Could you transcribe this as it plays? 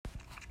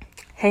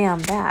Hey,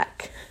 I'm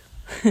back.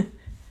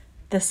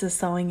 This is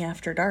Sewing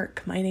After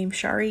Dark. My name's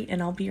Shari,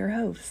 and I'll be your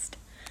host.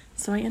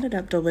 So I ended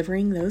up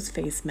delivering those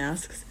face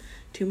masks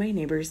to my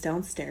neighbors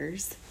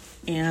downstairs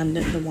and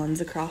the ones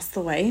across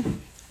the way.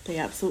 They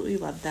absolutely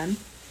love them.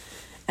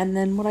 And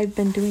then what I've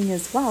been doing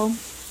as well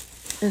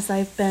is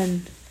I've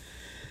been,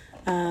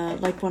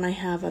 like when I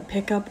have a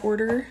pickup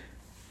order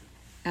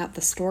at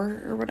the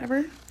store or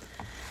whatever,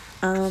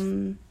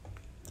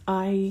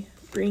 I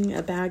bring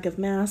a bag of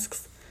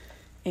masks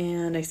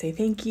and I say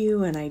thank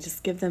you, and I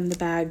just give them the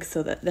bag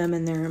so that them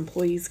and their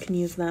employees can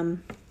use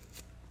them.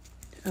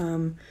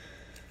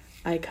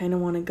 I kind of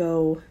want to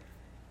go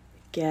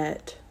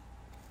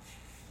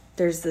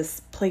there's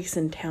this place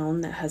in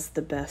town that has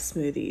the best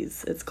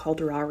smoothies. It's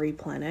called Raw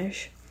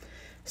Replenish.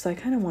 So I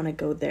kind of want to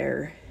go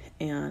there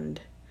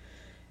and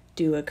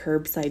do a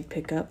curbside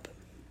pickup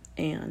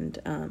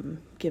and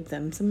give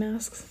them some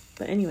masks.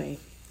 But anyway,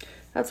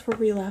 that's where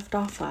we left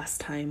off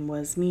last time,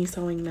 was me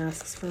sewing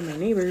masks for my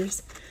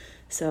neighbors.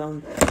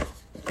 So,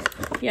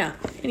 yeah,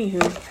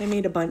 anywho, I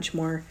made a bunch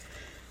more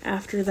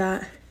after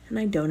that, and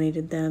I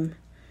donated them,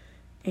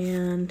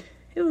 and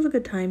it was a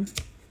good time.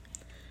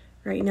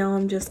 Right now,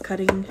 I'm just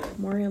cutting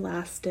more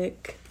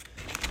elastic.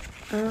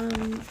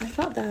 I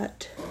thought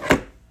that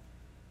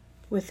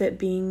with it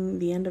being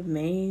the end of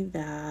May,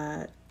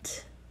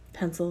 that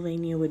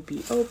Pennsylvania would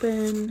be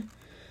open,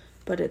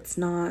 but it's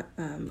not.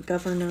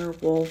 Governor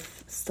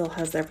Wolf still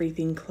has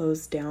everything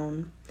closed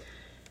down,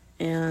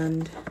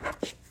 and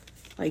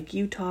like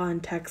Utah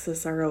and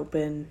Texas are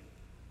open.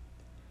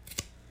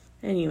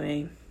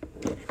 Anyway,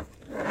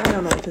 I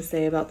don't know what to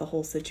say about the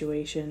whole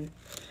situation.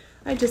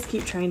 I just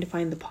keep trying to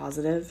find the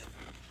positive.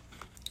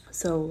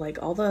 So like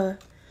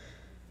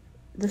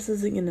this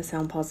isn't going to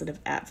sound positive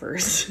at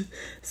first.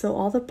 So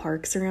all the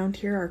parks around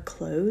here are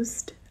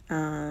closed.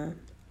 Like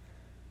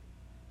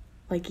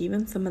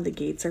even some of the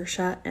gates are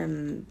shut,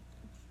 and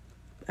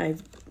I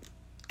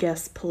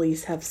guess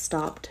police have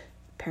stopped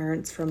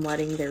parents from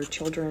letting their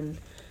children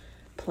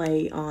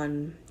play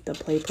on the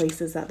play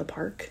places at the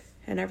park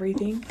and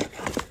everything.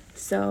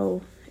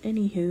 So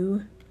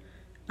anywho,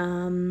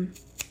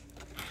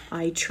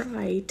 I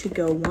try to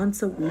go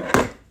once a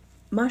week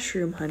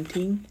mushroom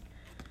hunting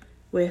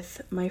with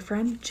my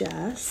friend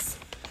Jess.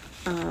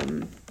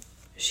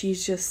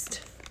 She's just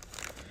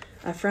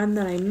a friend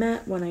that I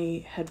met when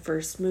I had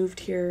first moved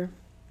here,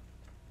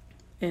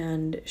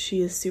 and she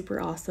is super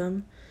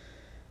awesome.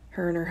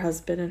 Her and her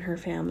husband and her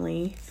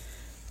family.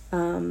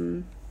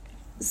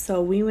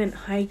 So we went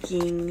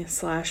hiking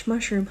 /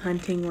 mushroom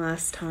hunting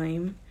last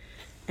time,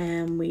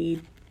 and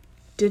we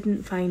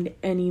didn't find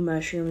any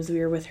mushrooms.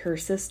 We were with her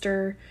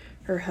sister,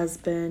 her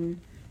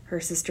husband,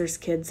 her sister's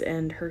kids,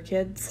 and her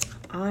kids.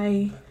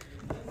 My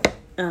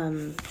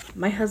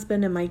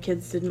husband and my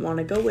kids didn't want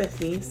to go with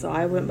me, so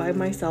I went by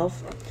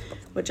myself,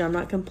 which I'm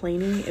not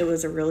complaining. It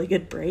was a really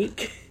good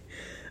break.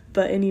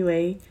 But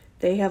anyway,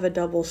 they have a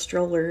double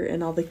stroller,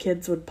 and all the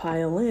kids would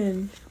pile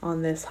in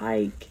on this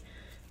hike,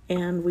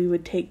 and we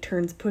would take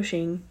turns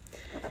pushing.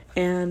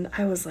 And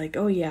I was like,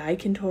 oh yeah, I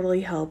can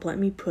totally help. Let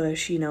me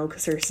push,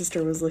 because her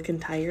sister was looking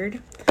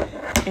tired.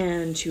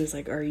 And she was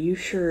like, are you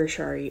sure,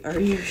 Shari? Are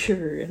you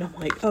sure? And I'm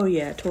like, oh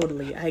yeah,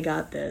 totally. I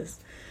got this.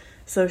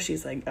 So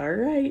she's like, all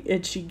right.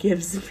 And she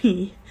gives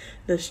me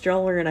the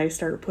stroller, and I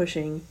start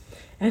pushing.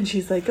 And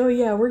she's like, oh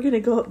yeah, we're going to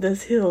go up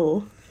this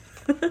hill.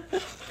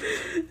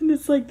 And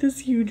it's like this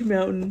huge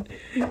mountain.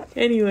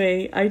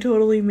 Anyway, I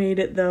totally made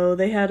it though.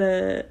 They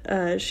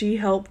had she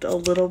helped a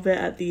little bit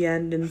at the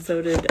end, and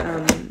so did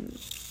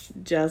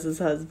Jess's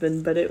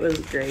husband, but it was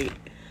great.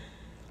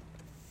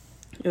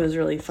 It was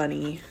really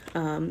funny.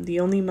 The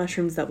only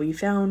mushrooms that we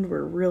found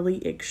were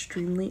really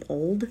extremely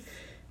old,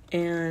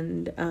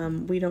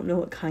 and we don't know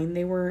what kind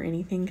they were or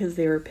anything because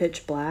they were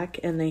pitch black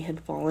and they had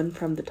fallen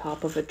from the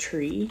top of a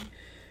tree,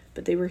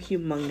 but they were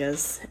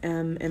humongous.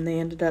 And they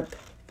ended up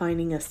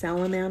finding a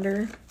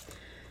salamander.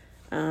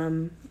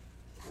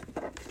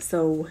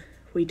 So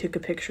we took a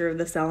picture of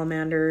the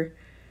salamander,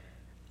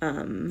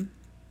 and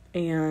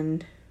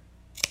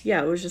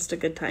yeah, it was just a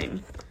good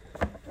time.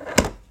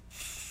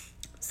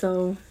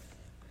 So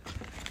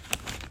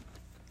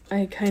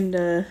right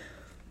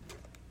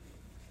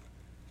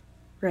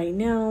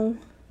now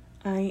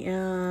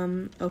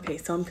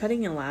so I'm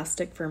cutting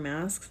elastic for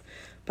masks,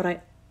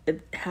 but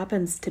it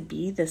happens to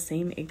be the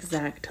same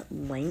exact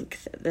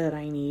length that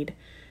I need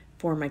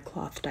for my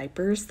cloth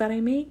diapers that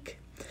I make.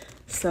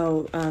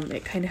 So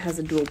it kind of has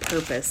a dual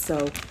purpose.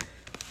 So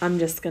I'm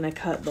just going to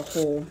cut the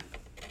whole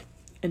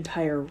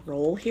entire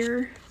roll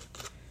here,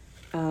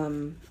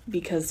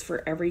 because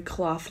for every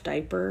cloth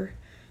diaper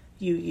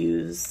you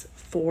use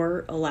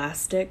 4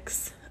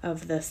 elastics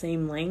of the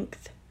same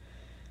length,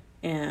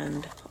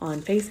 and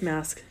on face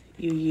mask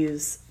you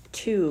use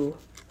 2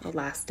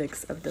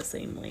 elastics of the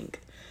same length.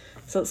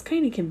 So it's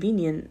kind of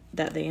convenient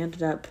that they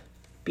ended up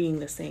being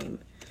the same.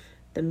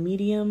 The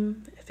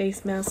medium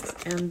face masks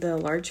and the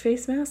large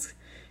face masks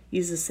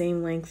use the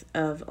same length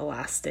of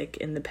elastic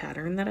in the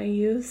pattern that I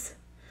use.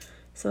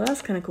 So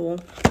that's kind of cool.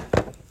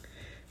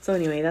 So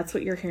anyway, that's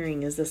what you're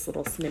hearing, is this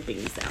little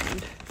snipping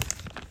sound.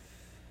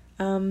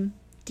 Do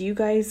you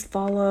guys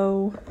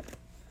follow,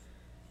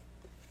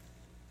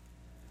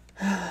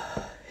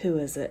 who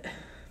is it?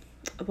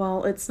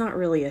 Well, it's not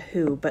really a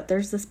who, but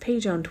there's this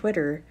page on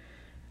Twitter,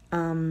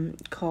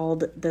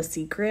 called The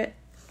Secret,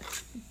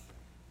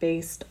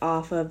 based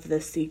off of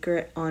The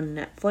Secret on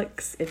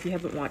Netflix. If you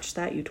haven't watched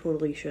that, you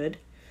totally should.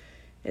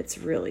 It's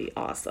really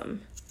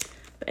awesome.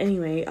 But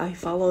anyway, I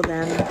follow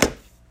them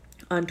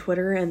on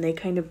Twitter, and they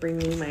kind of bring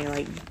me my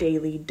like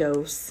daily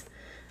dose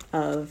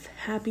of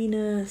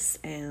happiness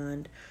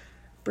and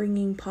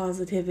bringing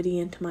positivity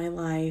into my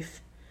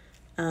life.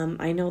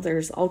 I know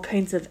there's all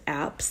kinds of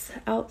apps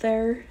out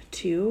there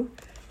too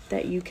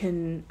that you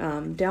can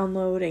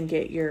download and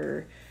get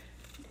your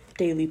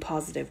daily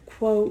positive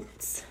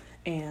quotes.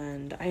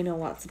 And I know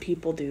lots of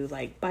people do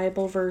like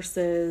Bible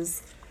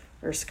verses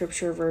or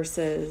scripture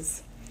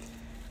verses.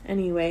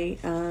 Anyway,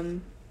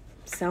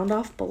 sound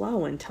off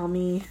below and tell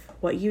me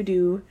what you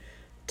do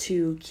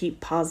to keep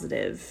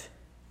positive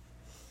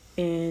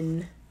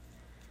in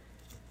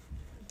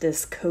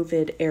this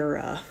COVID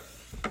era.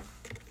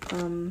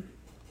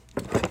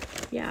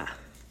 Yeah.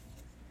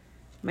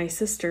 My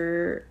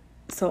sister,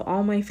 so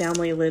all my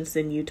family lives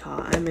in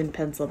Utah. I'm in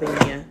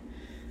Pennsylvania,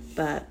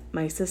 but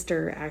my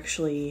sister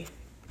actually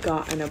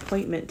got an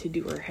appointment to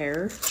do her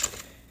hair,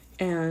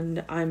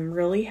 and I'm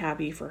really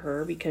happy for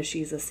her because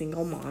she's a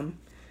single mom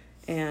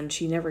and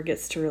she never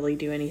gets to really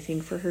do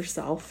anything for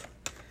herself.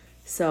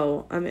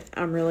 So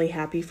I'm really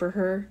happy for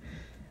her.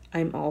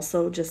 I'm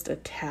also just a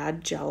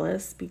tad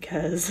jealous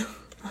because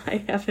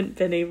I haven't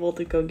been able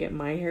to go get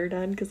my hair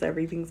done because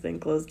everything's been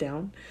closed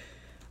down.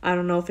 I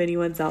don't know if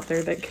anyone's out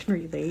there that can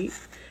relate.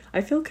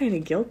 I feel kind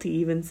of guilty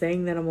even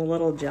saying that I'm a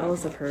little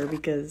jealous of her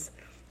because,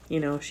 you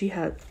know, she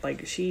has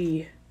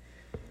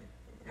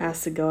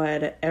to go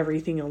at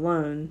everything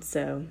alone.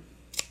 So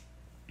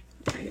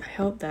I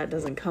hope that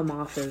doesn't come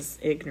off as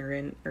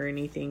ignorant or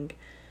anything.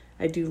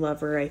 I do love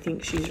her. I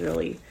think she's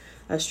really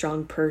a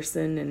strong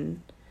person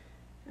and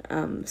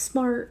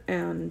smart,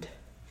 and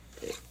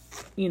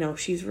you know,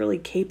 she's really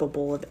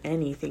capable of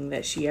anything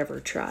that she ever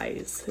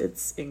tries.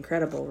 It's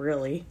incredible,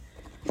 really.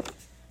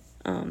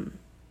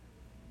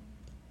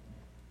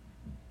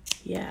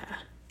 Yeah.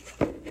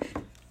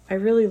 I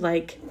really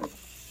like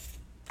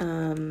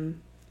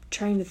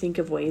trying to think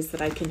of ways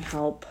that I can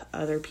help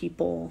other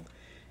people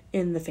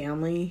in the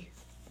family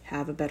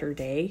have a better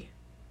day.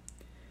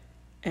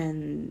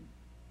 And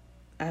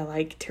I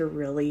like to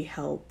really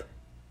help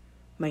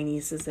my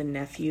nieces and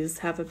nephews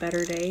have a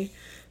better day.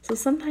 So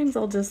sometimes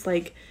I'll just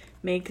like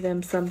make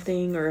them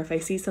something, or if I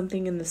see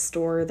something in the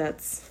store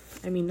that's,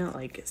 I mean, not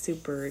like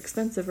super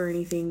expensive or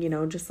anything, you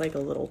know, just like a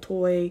little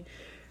toy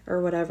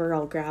or whatever,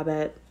 I'll grab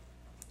it.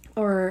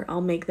 Or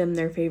I'll make them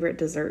their favorite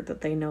dessert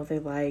that they know they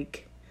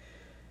like.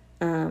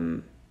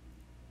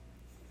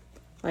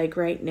 Like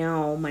right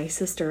now, my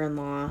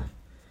sister-in-law,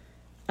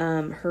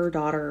 her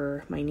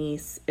daughter, my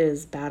niece,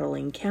 is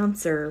battling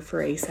cancer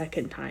for a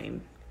second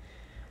time.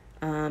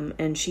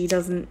 And she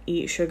doesn't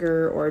eat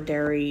sugar or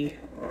dairy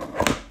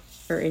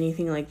or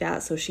anything like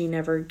that, so she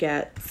never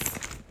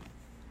gets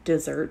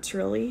desserts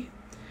really.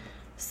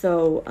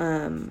 So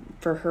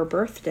for her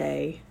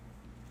birthday,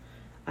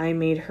 I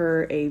made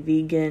her a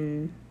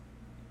vegan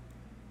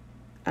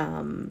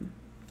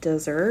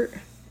dessert,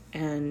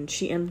 and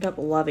she ended up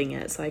loving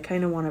it. So I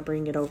kind of want to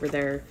bring it over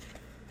there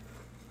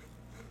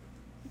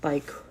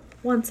like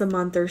once a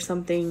month or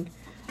something,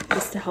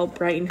 just to help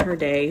brighten her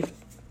day.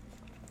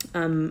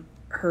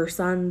 Her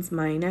sons,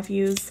 my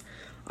nephews,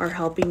 are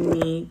helping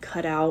me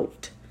cut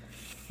out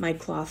my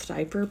cloth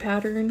diaper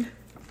pattern.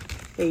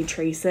 They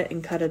trace it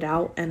and cut it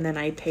out, and then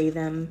I pay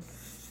them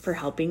for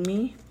helping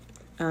me.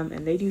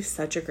 And they do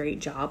such a great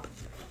job.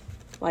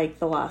 Like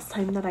the last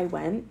time that I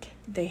went,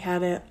 they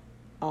had it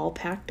all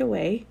packed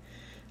away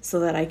so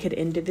that I could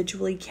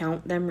individually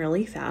count them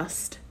really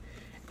fast.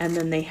 And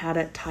then they had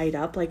it tied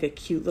up like a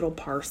cute little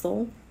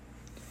parcel.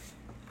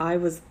 I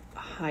was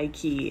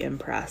high-key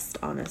impressed,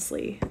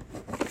 honestly.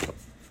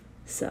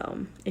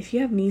 So if you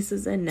have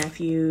nieces and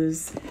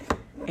nephews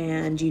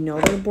and you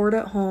know they're bored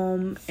at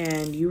home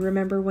and you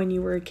remember when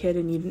you were a kid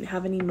and you didn't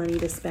have any money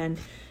to spend,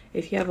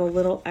 if you have a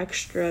little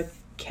extra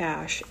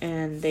cash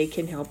and they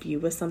can help you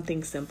with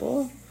something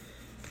simple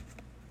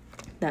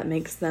that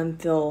makes them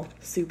feel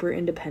super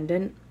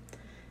independent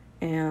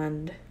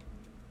and,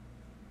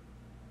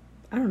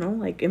 I don't know,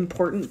 like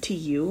important to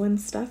you and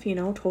stuff, you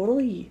know,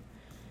 totally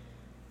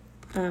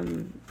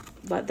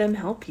let them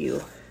help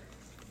you.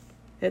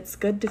 It's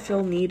good to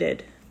feel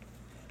needed.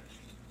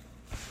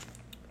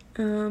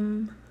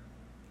 I'm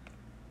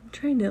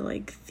trying to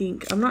like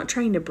think. I'm not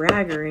trying to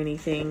brag or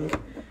anything.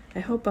 I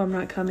hope I'm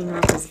not coming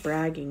off as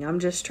bragging. I'm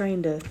just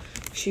trying to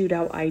shoot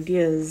out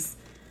ideas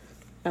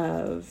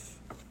of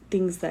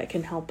things that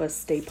can help us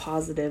stay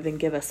positive and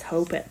give us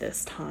hope at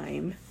this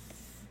time.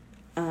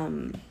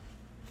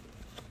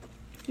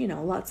 You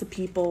know, lots of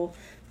people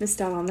missed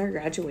out on their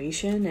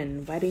graduation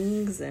and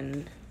weddings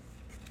and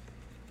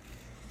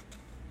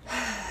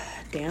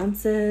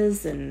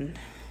dances and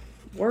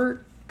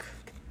work.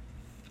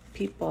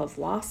 People have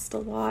lost a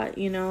lot,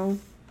 you know.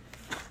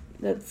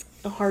 that's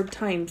a hard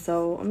time.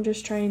 So I'm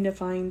just trying to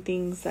find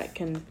things that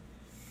can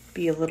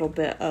be a little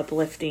bit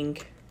uplifting.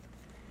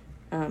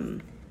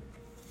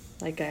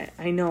 Like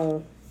I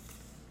know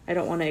I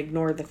don't want to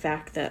ignore the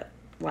fact that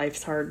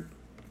life's hard,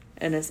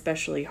 and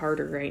especially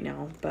harder right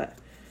now, but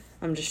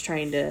I'm just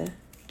trying to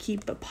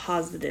keep a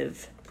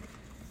positive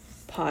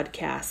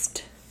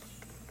podcast.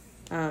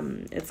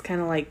 It's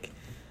kind of like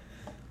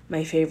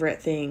my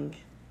favorite thing,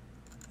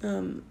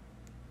 to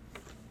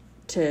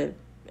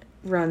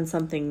run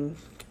something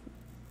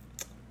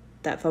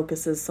that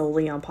focuses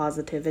solely on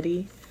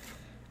positivity.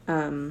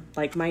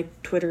 Like my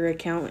Twitter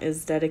account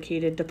is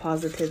dedicated to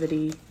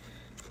positivity,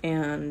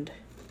 and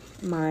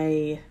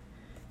my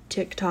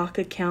TikTok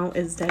account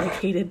is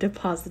dedicated to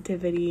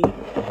positivity.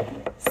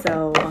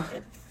 So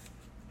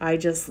I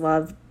just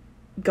love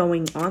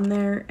going on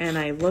there, and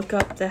I look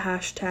up the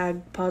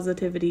hashtag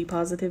positivity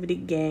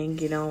gang,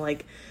 you know,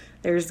 like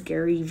there's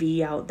Gary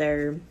V out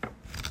there,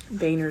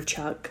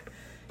 Vaynerchuk.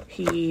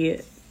 He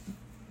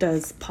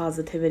does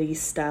positivity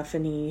stuff,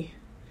 and he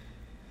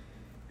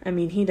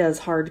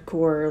does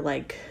hardcore,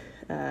 like,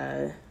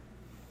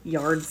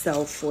 yard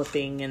sale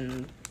flipping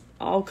and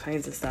all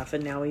kinds of stuff,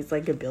 and now he's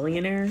like a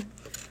billionaire.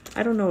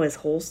 I don't know his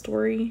whole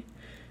story,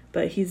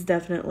 but he's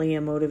definitely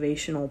a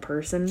motivational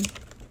person.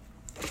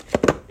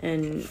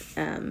 And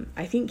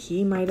I think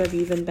he might have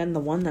even been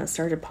the one that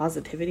started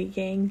Positivity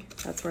Gang.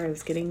 That's where I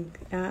was getting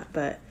at.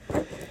 But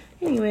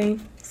anyway,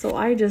 so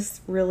I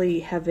just really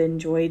have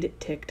enjoyed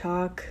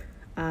TikTok.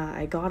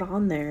 I got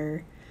on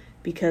there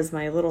because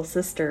my little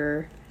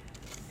sister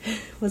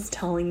was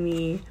telling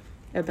me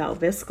about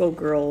VSCO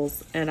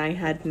Girls, and I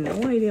had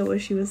no idea what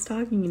she was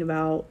talking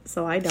about,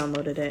 so I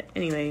downloaded it.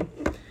 Anyway,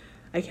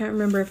 I can't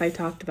remember if I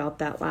talked about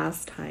that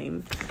last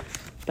time,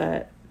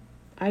 but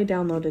I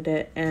downloaded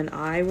it, and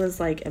I was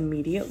like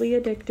immediately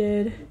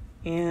addicted,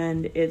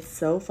 and it's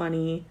so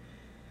funny.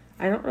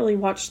 I don't really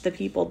watch the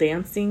people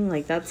dancing,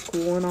 like that's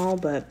cool and all,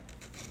 but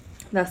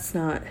that's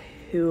not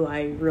who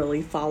I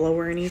really follow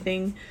or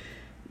anything.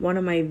 One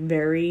of my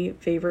very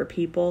favorite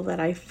people that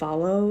I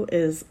follow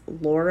is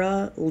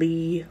Laura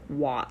Lee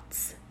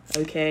Watts,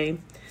 okay?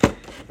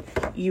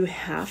 You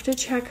have to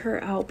check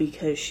her out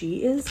because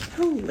she is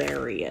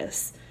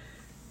hilarious.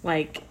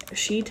 Like,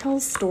 she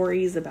tells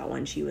stories about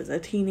when she was a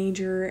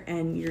teenager,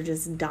 and you're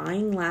just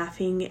dying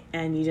laughing,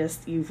 and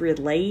you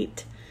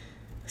relate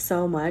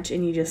so much,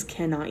 and you just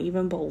cannot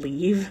even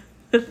believe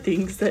the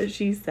things that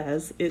she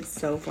says. It's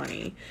so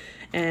funny.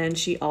 And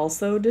she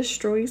also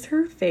destroys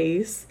her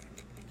face,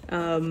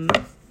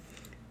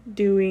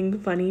 doing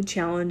funny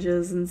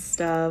challenges and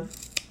stuff.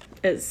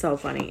 It's so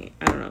funny.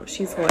 I don't know.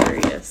 She's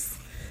hilarious.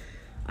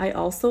 I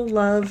also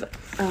love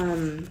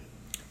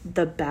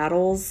the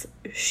battles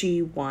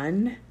she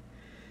won.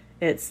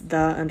 It's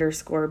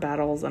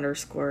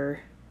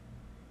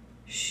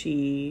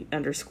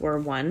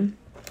the_battles_she_won.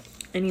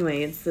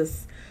 Anyway, it's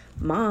this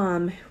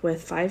mom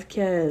with 5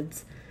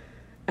 kids,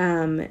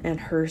 and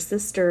her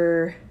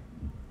sister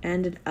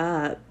ended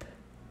up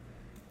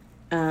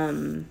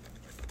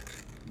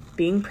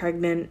being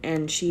pregnant,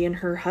 and she and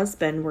her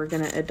husband were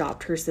going to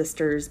adopt her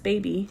sister's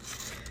baby.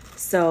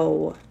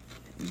 So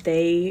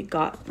they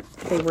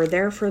were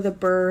there for the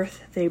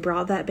birth. They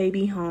brought that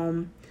baby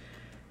home.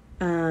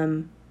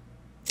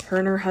 Her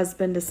and her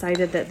husband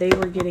decided that they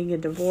were getting a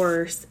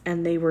divorce,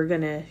 and they were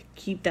going to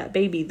keep that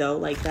baby, though.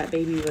 Like, that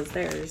baby was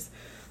theirs.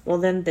 Well,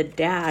 then the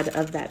dad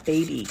of that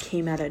baby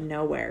came out of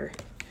nowhere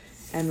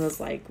and was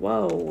like,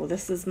 whoa,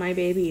 this is my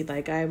baby.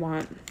 Like, I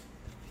want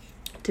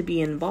to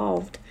be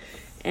involved.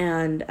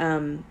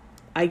 And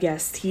I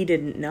guess he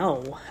didn't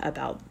know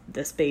about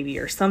this baby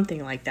or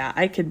something like that.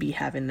 I could be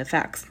having the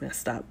facts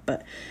messed up.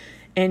 But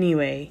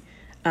anyway,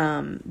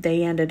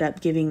 they ended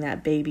up giving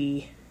that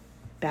baby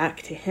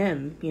back to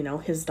him,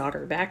 his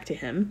daughter back to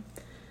him.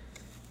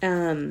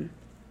 And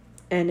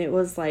it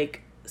was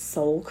like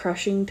soul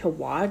crushing to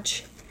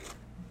watch.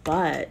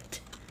 But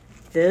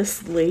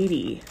this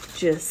lady,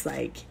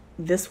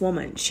 this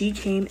woman, she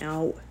came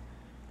out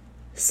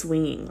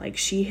swinging. Like,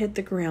 she hit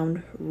the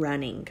ground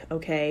running,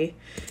 okay?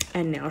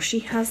 And now she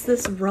has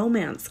this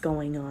romance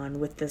going on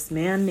with this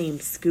man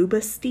named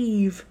Scuba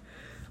Steve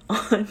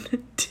on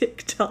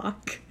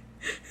TikTok.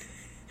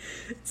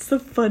 It's the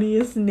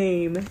funniest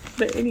name.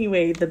 But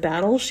anyway, the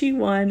battle she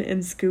won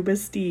and Scuba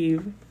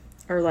Steve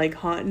are like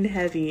hot and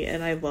heavy,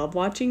 and I love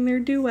watching their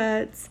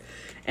duets.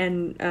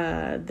 And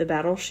the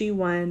battle she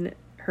won,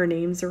 her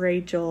name's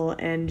Rachel,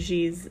 and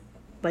she's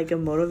like a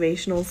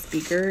motivational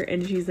speaker,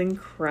 and she's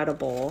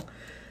incredible.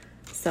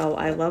 So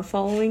I love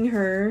following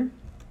her.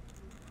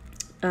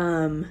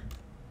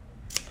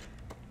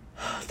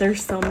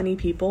 There's so many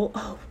people.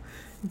 Oh,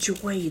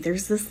 Joy.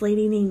 There's this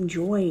lady named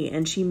Joy,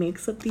 and she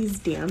makes up these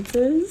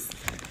dances,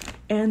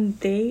 and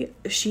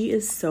she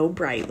is so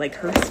bright. Like,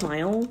 her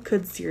smile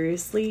could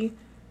seriously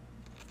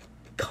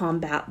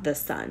combat the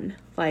sun.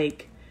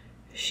 Like,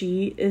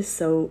 she is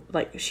so,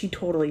 like, she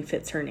totally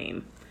fits her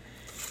name.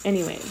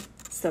 Anyway,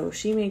 so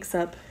she makes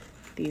up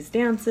these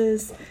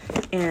dances,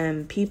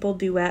 and people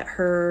duet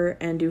her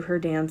and do her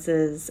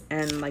dances,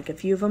 and like a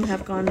few of them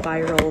have gone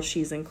viral.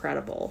 She's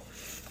incredible.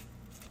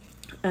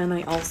 And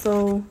I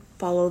also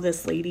follow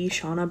this lady,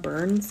 Shauna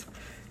Burns.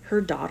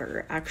 Her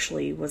daughter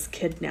actually was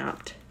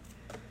kidnapped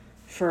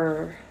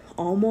for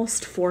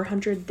almost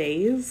 400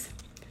 days,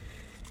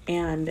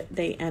 and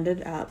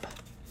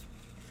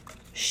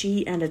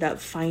she ended up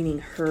finding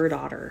her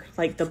daughter.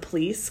 Like, the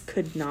police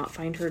could not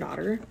find her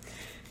daughter,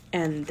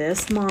 and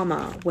this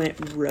mama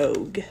went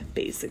rogue,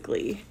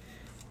 basically,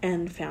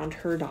 and found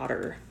her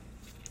daughter.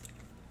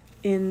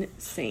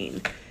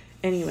 Insane.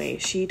 Anyway,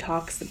 she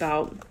talks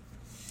about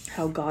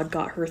how God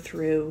got her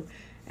through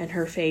and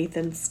her faith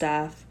and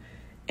stuff,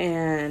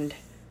 and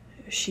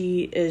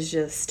she is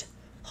just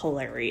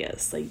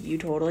hilarious. Like, you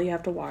totally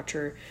have to watch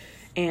her.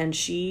 And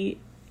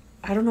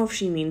I don't know if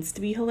she means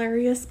to be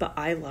hilarious, but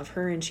I love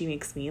her and she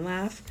makes me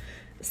laugh,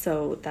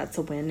 so that's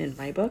a win in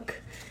my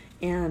book.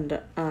 And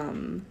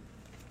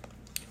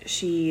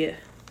she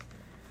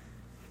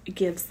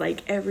gives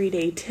like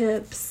everyday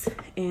tips,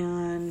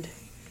 and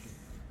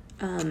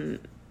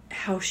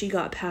how she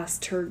got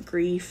past her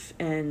grief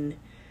and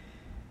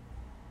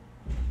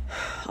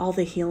all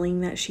the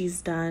healing that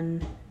she's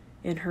done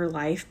in her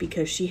life,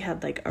 because she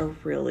had like a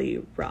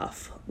really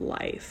rough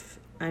life.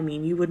 I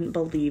mean, you wouldn't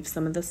believe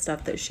some of the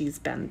stuff that she's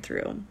been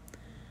through.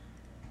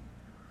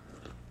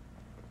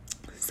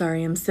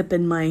 Sorry, I'm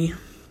sipping my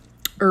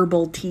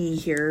herbal tea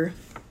here.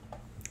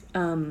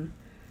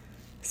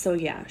 So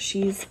yeah,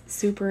 she's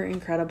super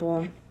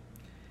incredible.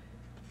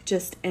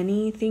 Just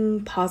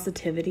anything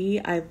positivity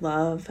I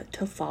love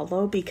to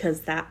follow,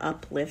 because that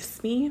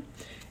uplifts me.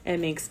 It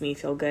makes me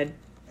feel good.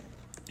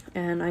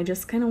 And I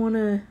just kind of want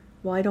to,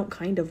 well, I don't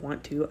kind of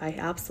want to, I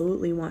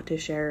absolutely want to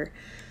share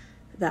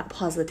that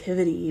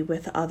positivity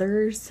with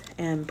others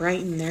and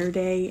brighten their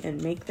day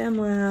and make them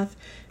laugh,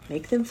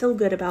 make them feel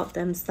good about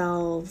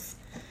themselves,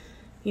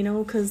 you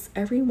know, because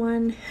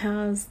everyone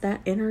has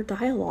that inner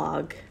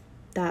dialogue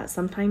that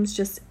sometimes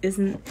just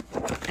isn't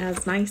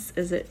as nice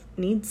as it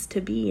needs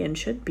to be and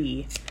should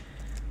be.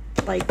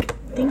 Like,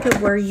 think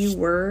of where you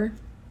were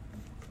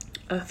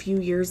a few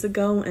years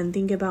ago and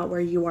think about where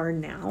you are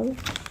now.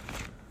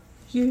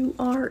 You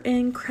are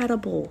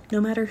incredible.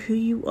 No matter who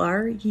you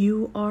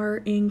are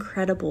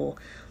incredible.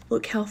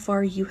 Look how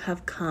far you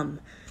have come.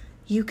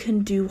 You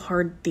can do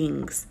hard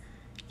things.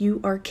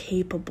 You are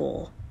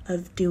capable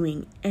of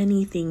doing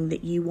anything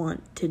that you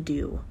want to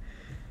do.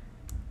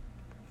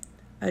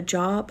 A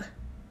job,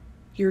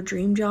 your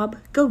dream job,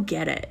 go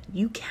get it.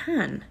 You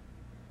can.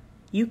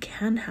 You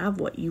can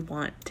have what you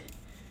want.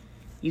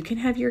 You can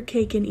have your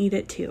cake and eat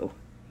it too,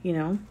 you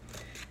know?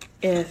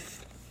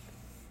 If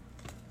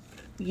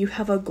you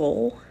have a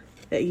goal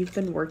that you've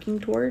been working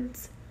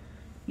towards,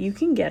 you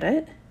can get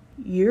it.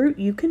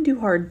 You can do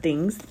hard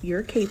things.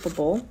 You're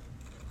capable.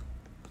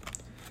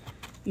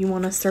 You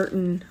want a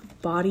certain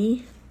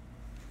body,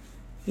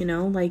 you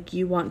know, like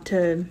you want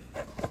to,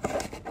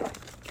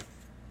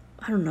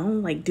 I don't know,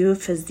 like do a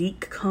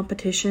physique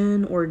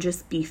competition or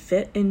just be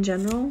fit in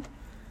general.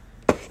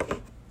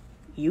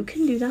 You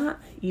can do that.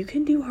 You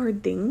can do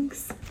hard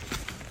things.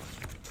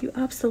 You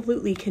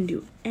absolutely can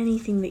do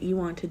anything that you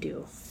want to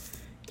do.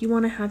 You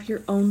want to have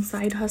your own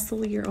side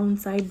hustle, your own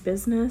side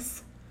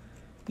business?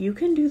 You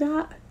can do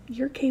that.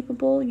 You're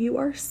capable. You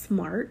are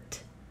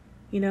smart.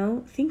 You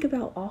know, think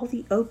about all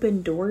the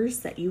open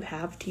doors that you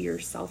have to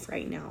yourself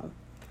right now.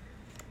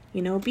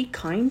 You know, be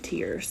kind to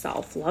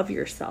yourself. Love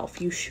yourself.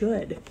 You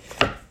should,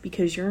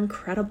 because you're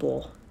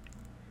incredible.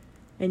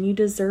 And you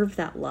deserve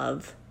that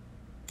love.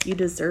 You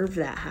deserve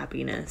that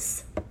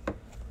happiness.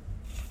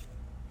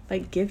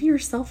 Like, give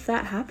yourself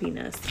that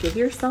happiness. Give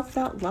yourself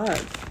that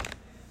love.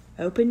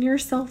 Open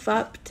yourself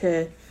up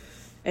to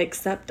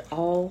accept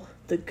all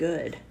the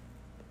good.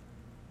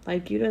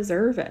 Like, you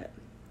deserve it.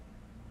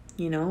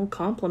 You know,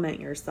 compliment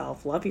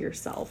yourself. Love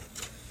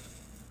yourself.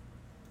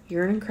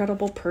 You're an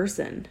incredible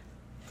person.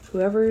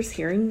 Whoever's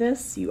hearing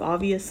this, you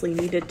obviously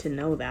needed to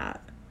know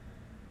that.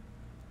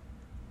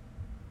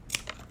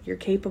 You're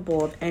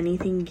capable of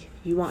anything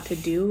you want to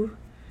do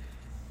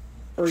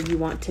or you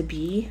want to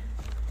be.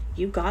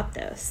 You got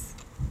this.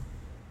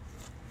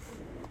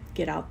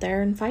 Get out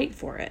there and fight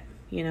for it.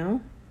 You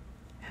know,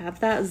 have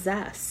that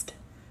zest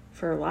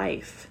for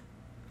life.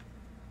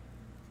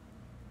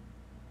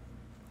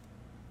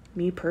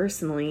 Me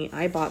personally,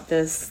 I bought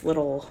this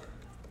little,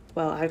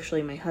 well,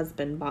 actually my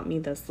husband bought me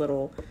this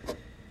little,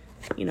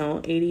 you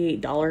know,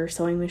 $88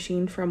 sewing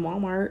machine from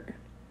Walmart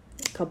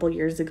a couple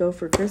years ago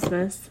for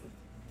Christmas.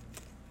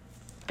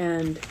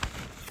 And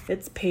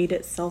it's paid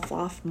itself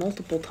off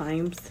multiple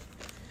times.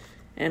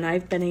 And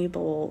I've been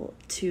able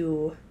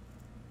to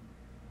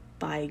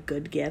buy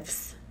good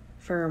gifts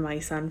for my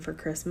son for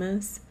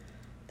Christmas.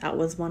 That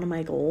was one of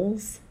my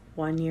goals.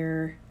 One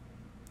year,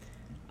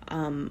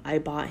 I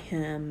bought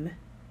him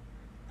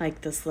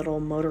like this little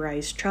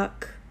motorized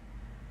truck.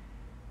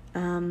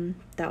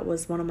 That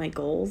was one of my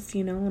goals,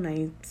 you know, and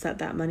I set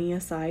that money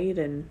aside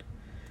and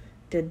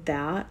did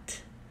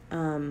that.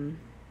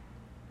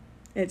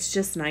 It's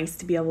just nice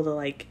to be able to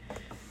like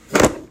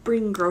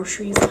bring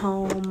groceries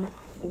home,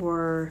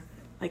 or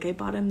like I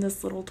bought him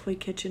this little toy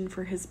kitchen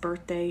for his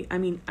birthday. I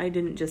mean, I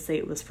didn't just say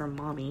it was from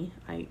mommy.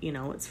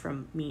 It's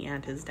from me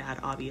and his dad,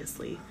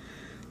 obviously.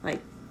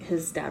 Like,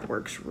 his dad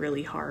works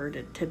really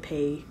hard to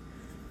pay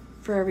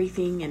for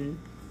everything, and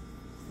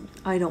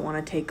I don't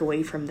want to take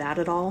away from that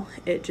at all.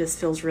 It just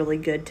feels really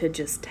good to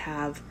just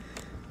have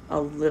a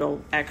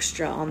little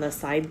extra on the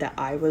side that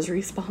I was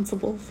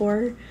responsible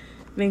for.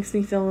 Makes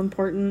me feel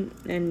important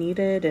and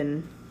needed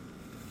and,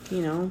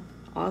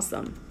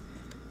 awesome.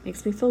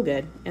 Makes me feel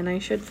good, and I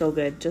should feel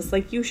good, just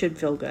like you should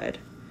feel good.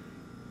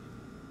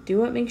 Do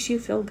what makes you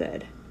feel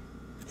good.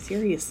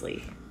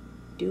 Seriously,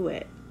 do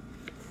it.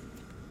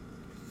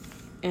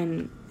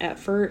 And at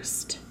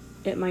first,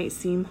 it might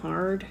seem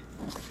hard,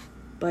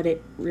 but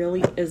it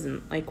really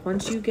isn't. Like,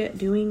 once you get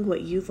doing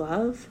what you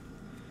love,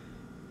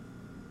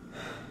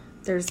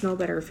 there's no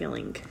better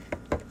feeling.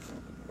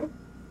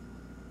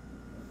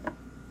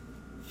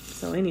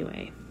 So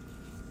anyway,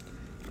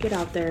 get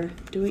out there,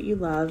 do what you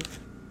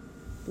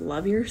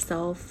love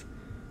yourself,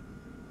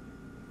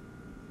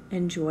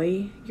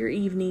 enjoy your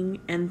evening,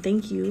 and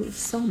thank you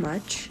so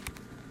much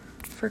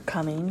for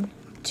coming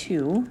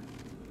to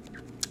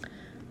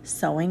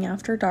Sewing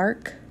After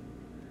Dark,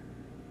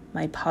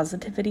 my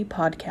positivity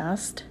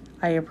podcast.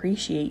 I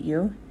appreciate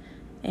you,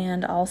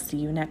 and I'll see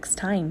you next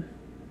time.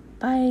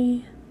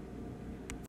 Bye.